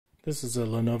This is a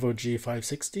Lenovo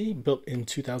G560 built in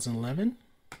 2011.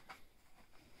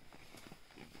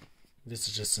 This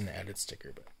is just an added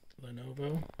sticker, but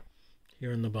Lenovo.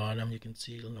 Here on the bottom you can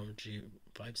see Lenovo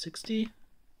G560.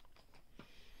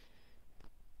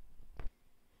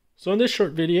 So in this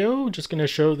short video, just going to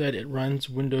show that it runs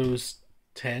Windows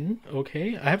 10.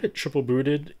 Okay, I have it triple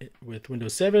booted with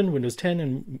Windows 7, Windows 10,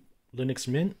 and Linux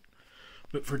Mint.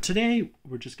 But for today,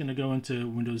 we're just going to go into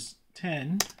Windows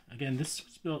 10. Again, this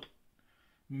was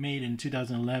made in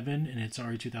 2011, and it's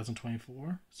already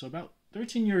 2024. So about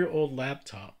 13-year-old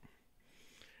laptop.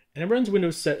 And it runs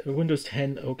Windows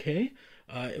 10 okay.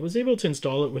 It was able to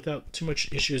install it without too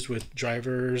much issues with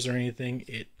drivers or anything.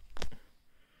 It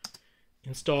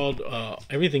installed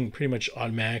everything pretty much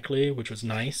automatically, which was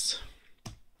nice.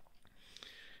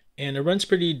 And it runs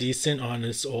pretty decent on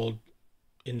this old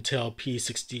Intel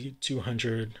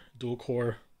P6200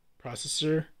 dual-core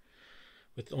processor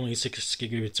with only 6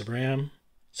 gigabytes of RAM,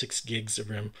 6 gigs of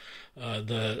RAM.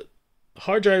 The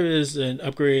hard drive is an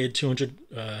upgraded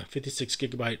 256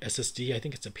 gigabyte SSD. I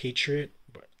think it's a Patriot,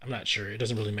 but I'm not sure. It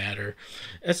doesn't really matter.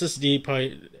 SSD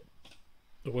probably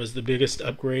was the biggest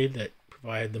upgrade that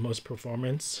provided the most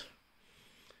performance.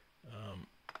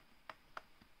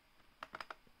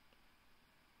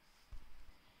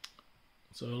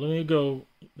 So let me go.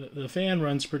 The fan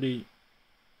runs pretty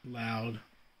loud,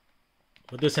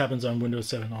 but this happens on Windows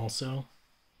 7 also.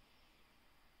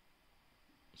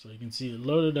 So you can see it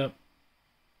loaded up.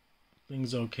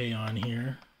 Things okay on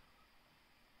here.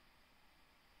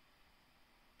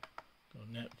 Go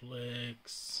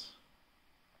Netflix.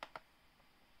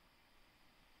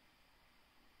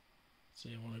 Say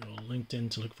I want to go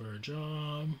LinkedIn to look for a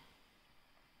job.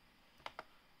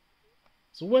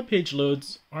 So web page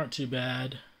loads aren't too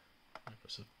bad.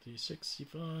 Microsoft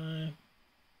 365.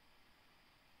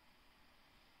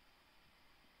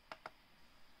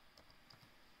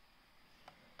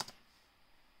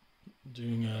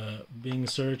 Doing a Bing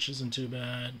search isn't too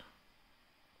bad.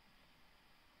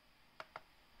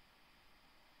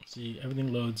 See,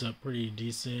 everything loads up pretty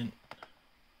decent.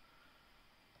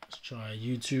 Let's try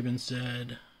YouTube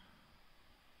instead.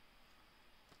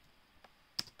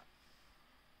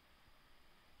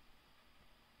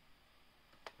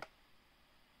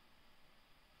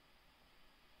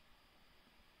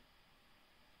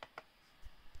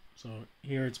 So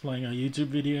here it's playing a YouTube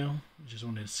video. I just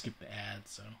wanted to skip the ad,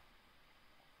 so.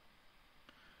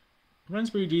 It runs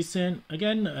pretty decent.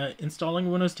 Again, installing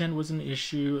Windows 10 was an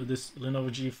issue. This Lenovo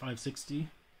G560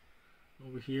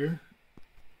 over here.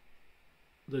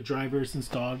 The drivers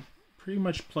installed pretty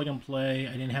much plug and play.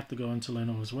 I didn't have to go into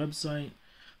Lenovo's website.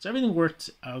 So everything worked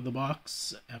out of the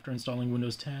box after installing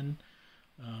Windows 10.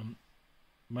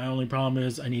 My only problem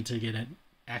is I need to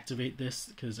activate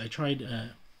this because I tried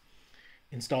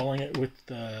installing it with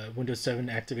the Windows 7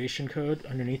 activation code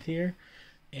underneath here,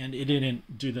 and it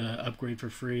didn't do the upgrade for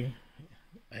free.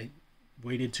 I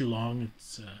waited too long.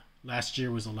 It's last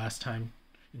year was the last time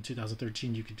in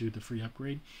 2013 you could do the free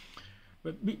upgrade.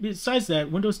 But besides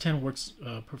that, Windows 10 works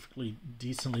perfectly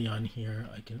decently on here.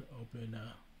 I can open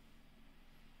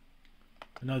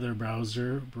another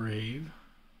browser, Brave.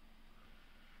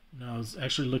 Now I was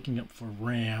actually looking up for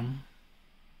RAM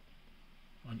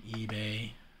on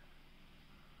eBay.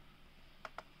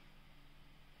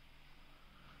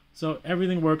 So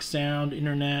everything works, sound,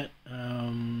 internet.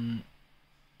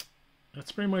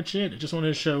 That's pretty much it. I just wanted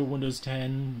to show Windows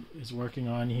 10 is working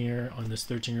on here on this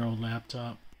 13-year-old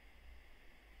laptop.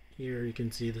 Here you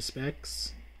can see the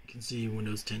specs. You can see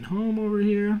Windows 10 Home over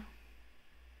here.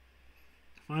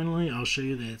 Finally, I'll show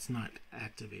you that it's not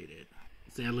activated.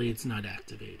 Sadly, it's not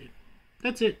activated.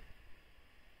 That's it.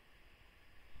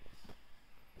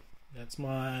 That's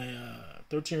my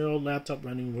 13-year-old laptop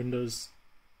running Windows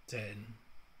 10.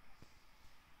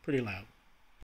 Pretty loud.